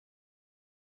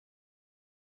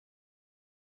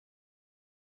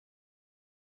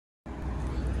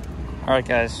Alright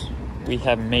guys, we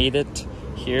have made it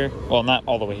here. Well, not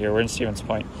all the way here, we're in Stevens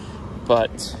Point.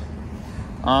 But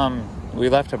we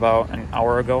left about an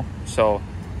hour ago, so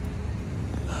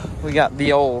we got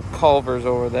the old Culvers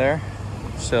over there.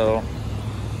 So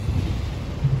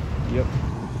yep.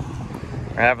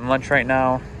 We're having lunch right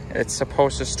now. It's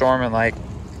supposed to storm in like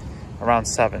around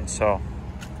 7, so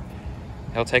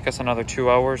it'll take us another 2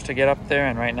 hours to get up there,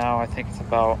 and right now I think it's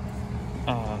about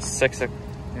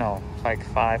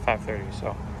 5:30.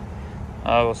 So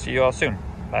we'll see you all soon.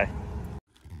 Bye.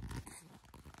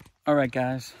 All right,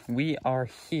 guys, we are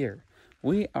here.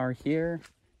 We are here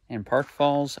in Park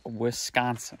Falls,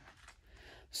 Wisconsin.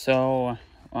 So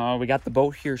we got the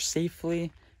boat here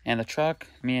safely, and the truck.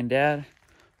 Me and Dad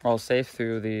are all safe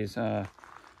through these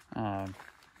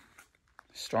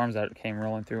storms that came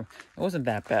rolling through. It wasn't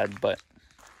that bad, but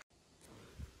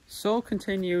so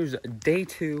continues day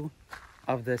 2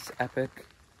 of this epic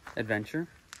adventure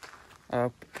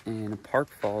up in Park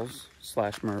Falls /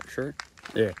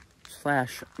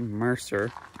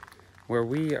 Mercer, where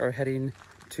we are heading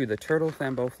to the Turtle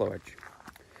Flambeau Flowage.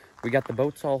 We got the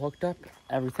boats all hooked up.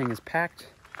 Everything is packed.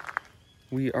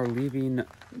 We are leaving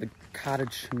the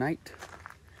cottage tonight,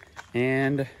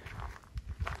 and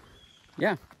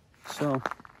yeah, so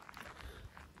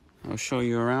I'll show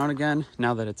you around again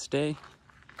now that it's day.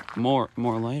 More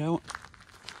light out.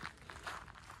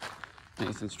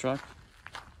 Nathan's truck.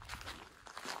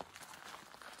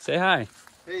 Say hi.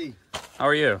 Hey. How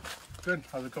are you? Good.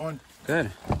 How's it going?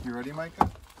 Good. You ready, Micah?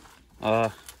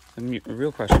 The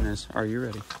real question is, are you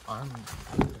ready? I'm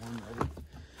ready.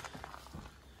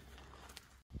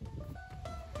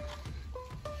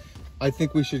 I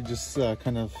think we should just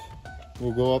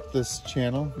we'll go up this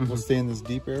channel. Mm-hmm. We'll stay in this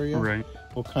deep area. Right.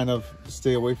 We'll kind of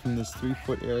stay away from this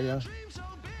 3-foot area,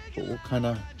 but we'll kind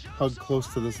of hug close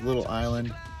to this little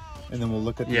island, and then we'll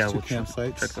look at these two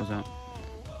campsites. Check those out.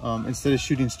 Instead of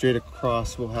shooting straight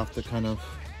across, we'll have to kind of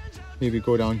maybe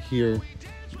go down here.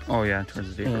 Oh yeah,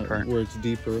 towards the deeper part. Where it's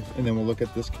deeper, and then we'll look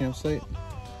at this campsite.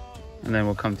 And then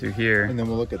we'll come through here. And then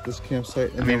we'll look at this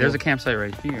campsite. I mean, there's a campsite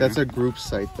right here. That's a group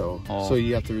site though, so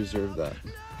you have to reserve that.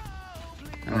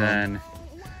 And then,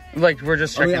 like, we're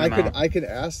just checking them out. I could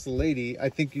ask the lady. I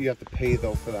think you have to pay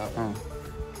though for that one.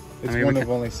 It's one of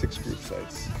only 6 group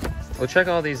sites. We'll check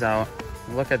all these out,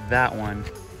 look at that one,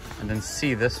 and then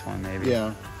see this one maybe.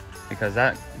 Yeah. Because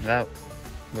that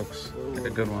looks like a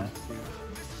good one.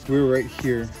 We're right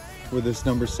here where this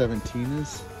number 17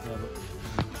 is.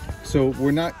 So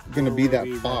we're not going to be that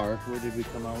far. Where did we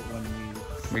come out when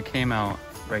we came out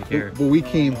right here? But we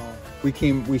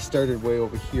started way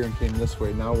over here and came this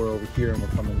way. Now we're over here and we're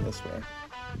coming this way.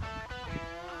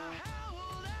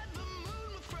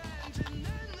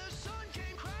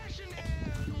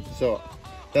 So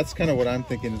that's kind of what I'm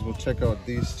thinking, is we'll check out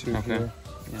these two here.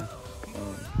 Yeah.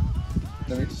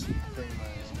 Let me just bring my...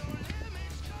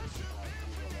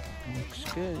 Looks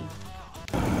good.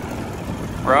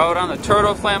 We're out on the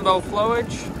Turtle Flambeau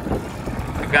Flowage.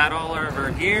 We've got all of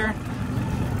our gear.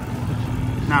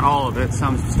 Not all of it,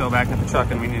 some's still back at the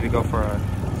truck and we need to go for a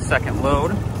second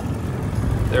load.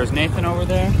 There's Nathan over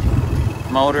there.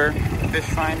 Motor, fish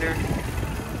finder.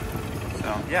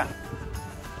 So yeah.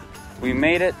 We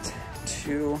made it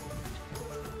to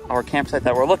our campsite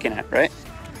that we're looking at, right?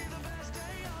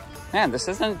 Man, this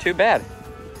isn't too bad.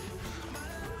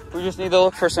 We just need to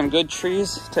look for some good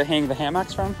trees to hang the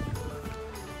hammocks from.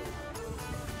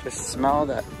 Just smell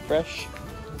that fresh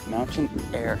mountain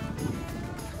air.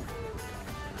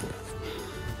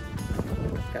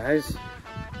 Guys,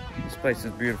 this place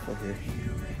is beautiful here.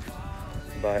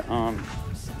 But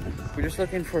we're just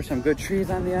looking for some good trees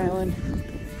on the island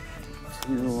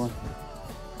to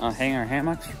hang our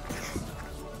hammocks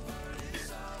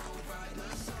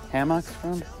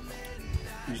from.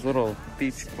 There's a little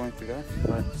beach going through there,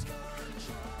 but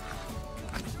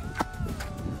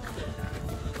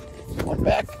one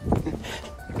back.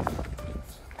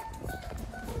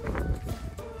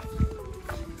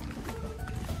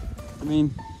 I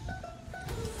mean,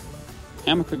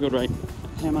 hammock could go right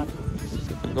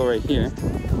here,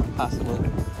 possibly.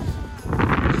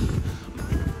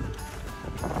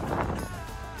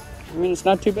 I mean, it's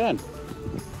not too bad.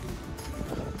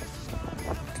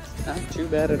 Not too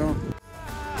bad at all.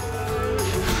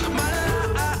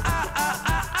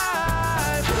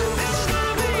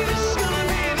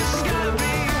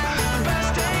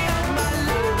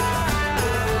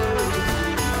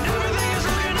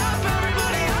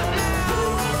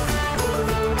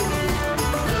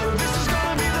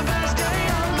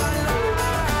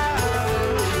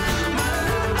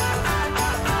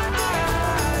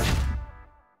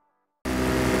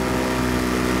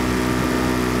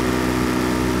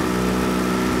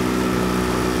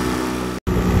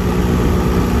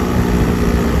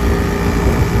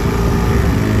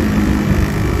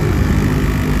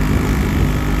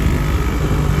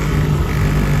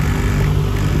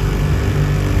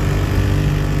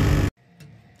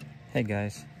 Hey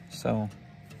guys, so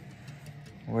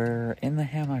we're in the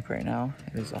hammock right now.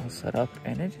 It is all set up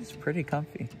and it is pretty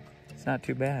comfy. It's not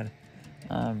too bad.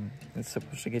 It's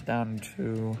supposed to get down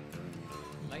to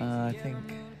I think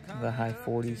the high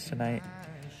 40s tonight,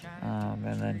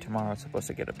 and then tomorrow it's supposed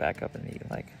to get it back up in the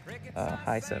like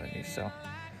high 70s. So,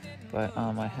 but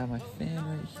I have my fan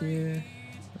right here,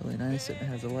 really nice. It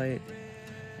has a light.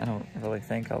 I don't really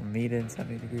think I'll need it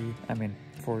in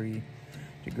 40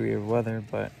 degree of weather,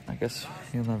 but I guess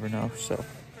you'll never know. So,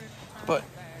 but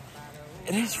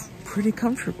it is pretty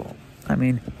comfortable. I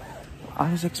mean,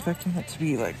 I was expecting it to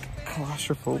be like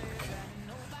claustrophobic,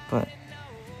 but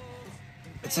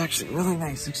it's actually really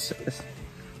nice,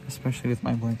 especially with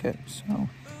my blanket. So,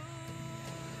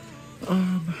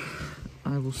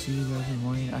 I will see you guys in the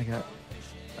morning. I got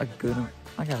a good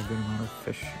amount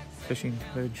of fishing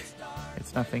footage.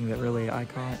 It's nothing that really I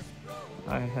caught.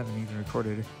 I haven't even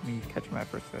recorded me catching my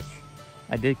first fish.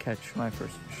 I did catch my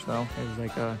first fish though. It was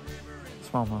like a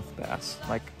smallmouth bass,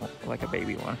 like a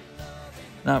baby one.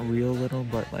 Not real little,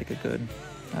 but like a good,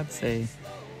 I'd say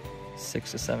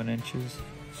 6 to 7 inches.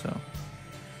 So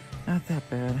not that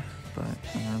bad, but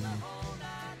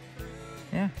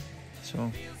yeah.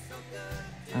 So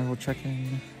I will check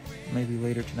in maybe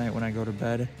later tonight when I go to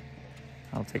bed.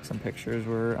 I'll take some pictures.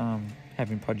 We're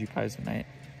having pudgy pies tonight,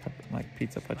 like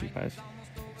pizza pudgy pies.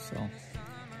 So,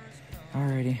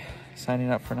 alrighty,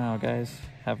 signing up for now, guys.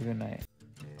 Have a good night.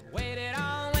 Waited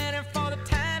on winter for the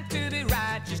time to be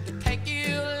right, just to take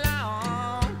you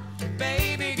along.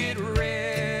 Baby, get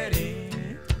ready.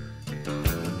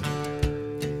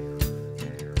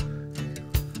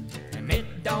 And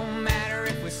it don't matter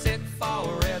if we sit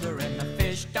forever and the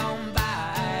fish don't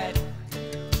bite.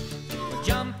 We'll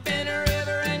jump in a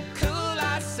river and cool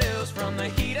ourselves from the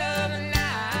heat of the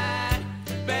night.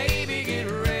 Baby, get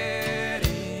ready.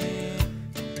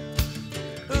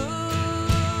 Ooh,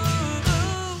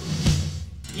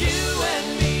 you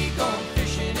and me going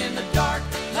fishing in the dark,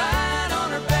 lying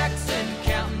on our backs and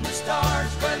counting the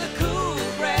stars where the cool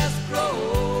grass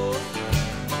grows.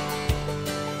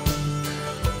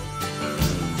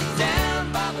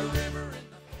 Down by the river.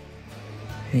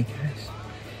 Hey guys,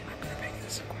 I'm gonna make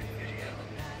this a quick video.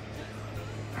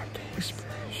 I'm the whisperer,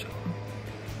 so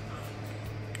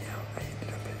yeah, we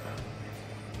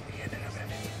ended up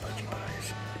having some pudgy pies.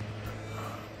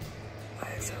 I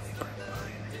accidentally burned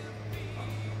mine.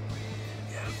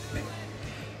 Yeah,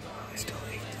 I still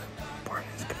ate them. Part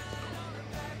is good though.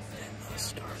 And the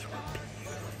stars were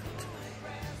beautiful tonight.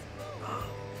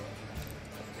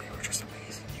 They were just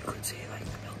amazing. You could see like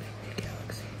the building the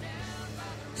galaxy.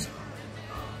 So,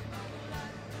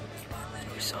 and then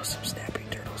we saw some snapping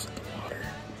turtles in the water,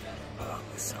 along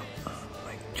with some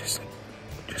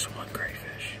just one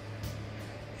crayfish.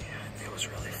 Yeah, it was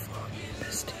really foggy and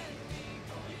misty.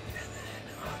 And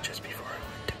then just before I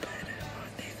went to bed,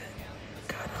 Nathan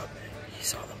got up and he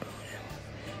saw the moon,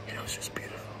 and it was just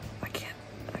beautiful. I can't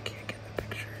get the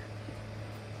picture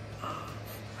of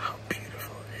how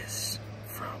beautiful it is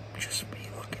from just me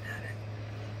looking at it.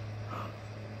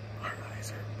 Our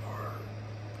eyes are more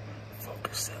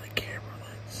focused on the camera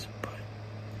lens, but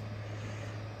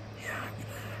yeah, I'm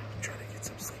gonna try to get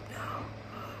some sleep now.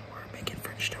 We're making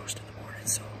French toast in the morning,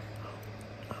 so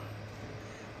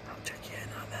I'll check you in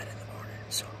on that in the morning.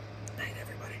 So, night,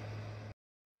 everybody.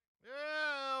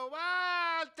 Yeah,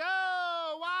 1, 2,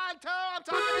 1, 2, I'm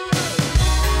talking to you.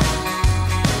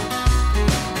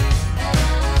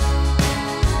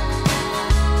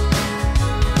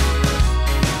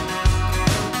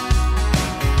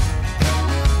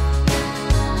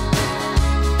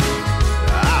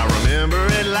 I remember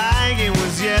it like it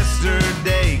was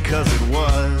yesterday, 'cause it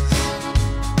was.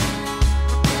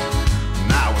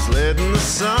 And I was letting the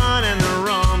sun and the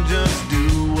rum just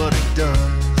do what it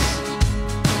does.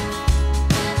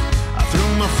 I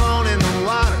threw my phone in the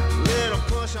water, little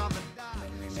push off the dock.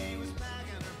 She was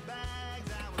packing her bags,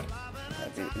 I was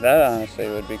loving her. That honestly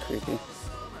would be creepy.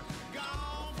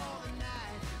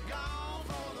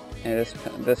 And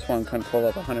this one can pull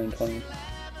up 120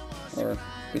 or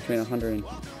between 100 and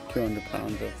 200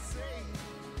 pounds of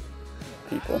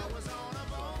people.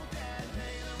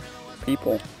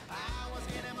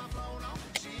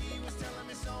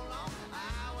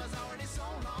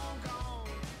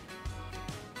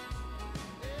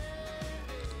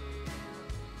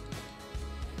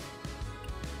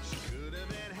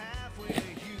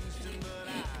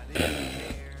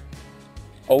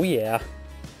 Oh yeah.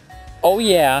 Oh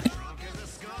yeah.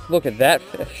 Look at that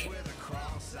fish.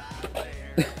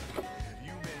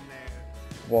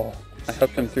 Whoa. I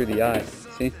hooked him through the eye.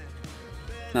 See?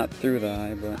 Not through the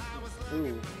eye, but...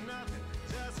 Ooh.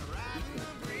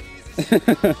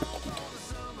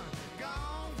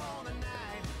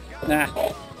 Nah.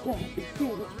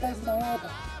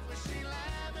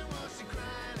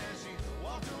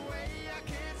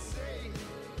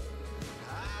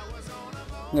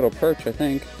 Little perch, I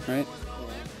think, right?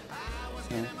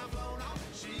 Yeah.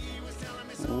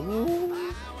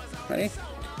 Ooh. Ready?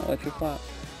 I'll let you flop.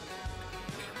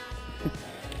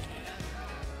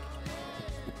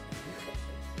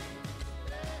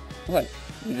 What?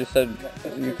 You just said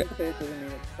you could.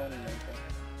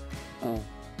 Oh,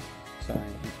 sorry.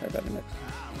 I'm sorry about the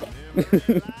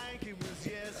next.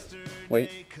 Wait.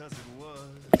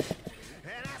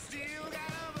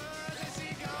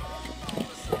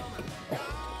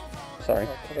 Sorry.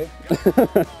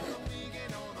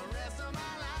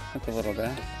 That's a little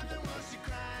bad.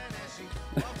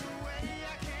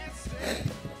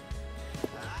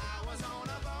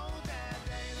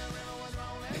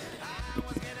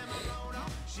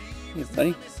 Hey,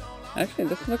 buddy. Actually,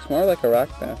 this looks more like a rock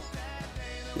bass.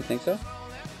 You think so?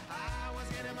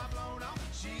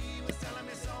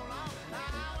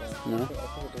 No?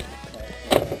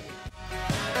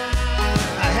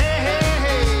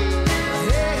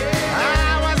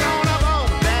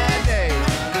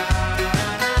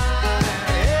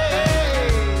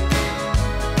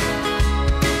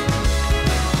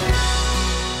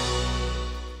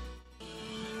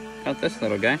 How's this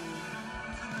little guy?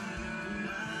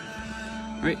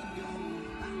 Right.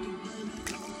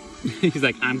 He's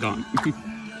like, I'm gone.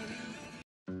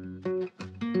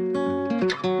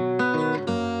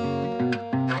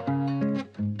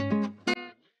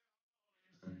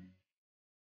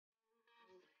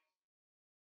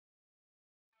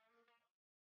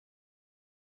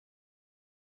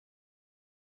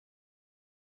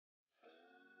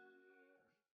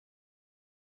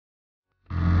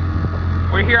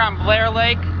 We're here on Blair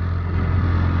Lake,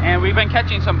 and we've been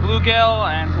catching some bluegill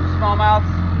and some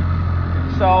smallmouth.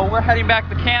 So we're heading back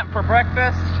to camp for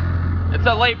breakfast. It's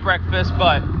a late breakfast,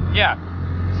 but yeah.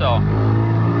 So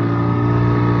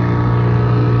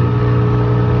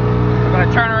we're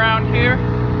gonna turn around here.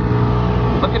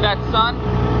 Look at that sun.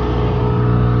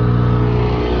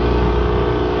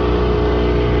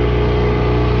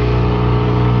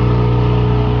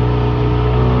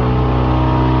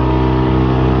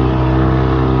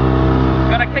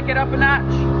 Gonna kick it up a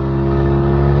notch.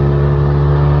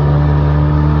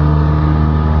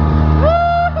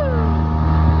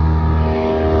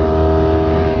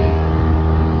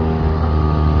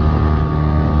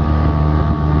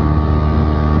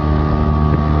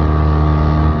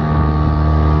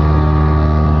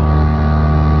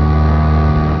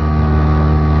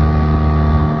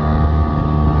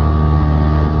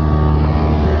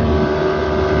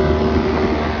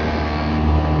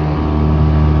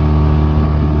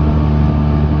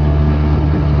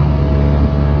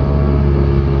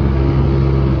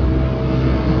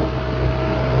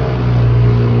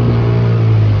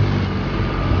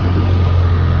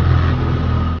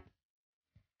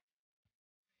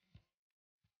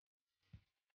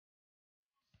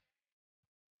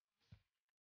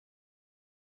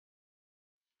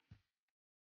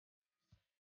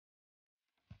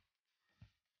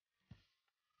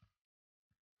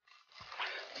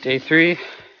 Day 3,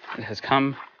 it has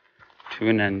come to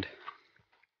an end.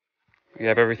 We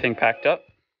have everything packed up.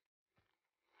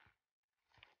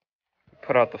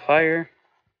 Put out the fire.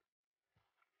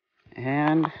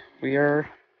 And we are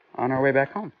on our way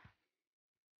back home.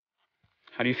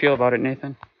 How do you feel about it,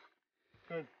 Nathan?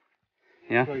 Good.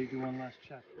 Yeah? So you do one last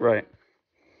check. Right.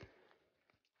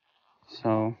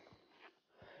 So,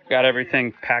 got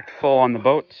everything packed full on the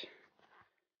boat.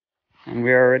 And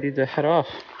we are ready to head off.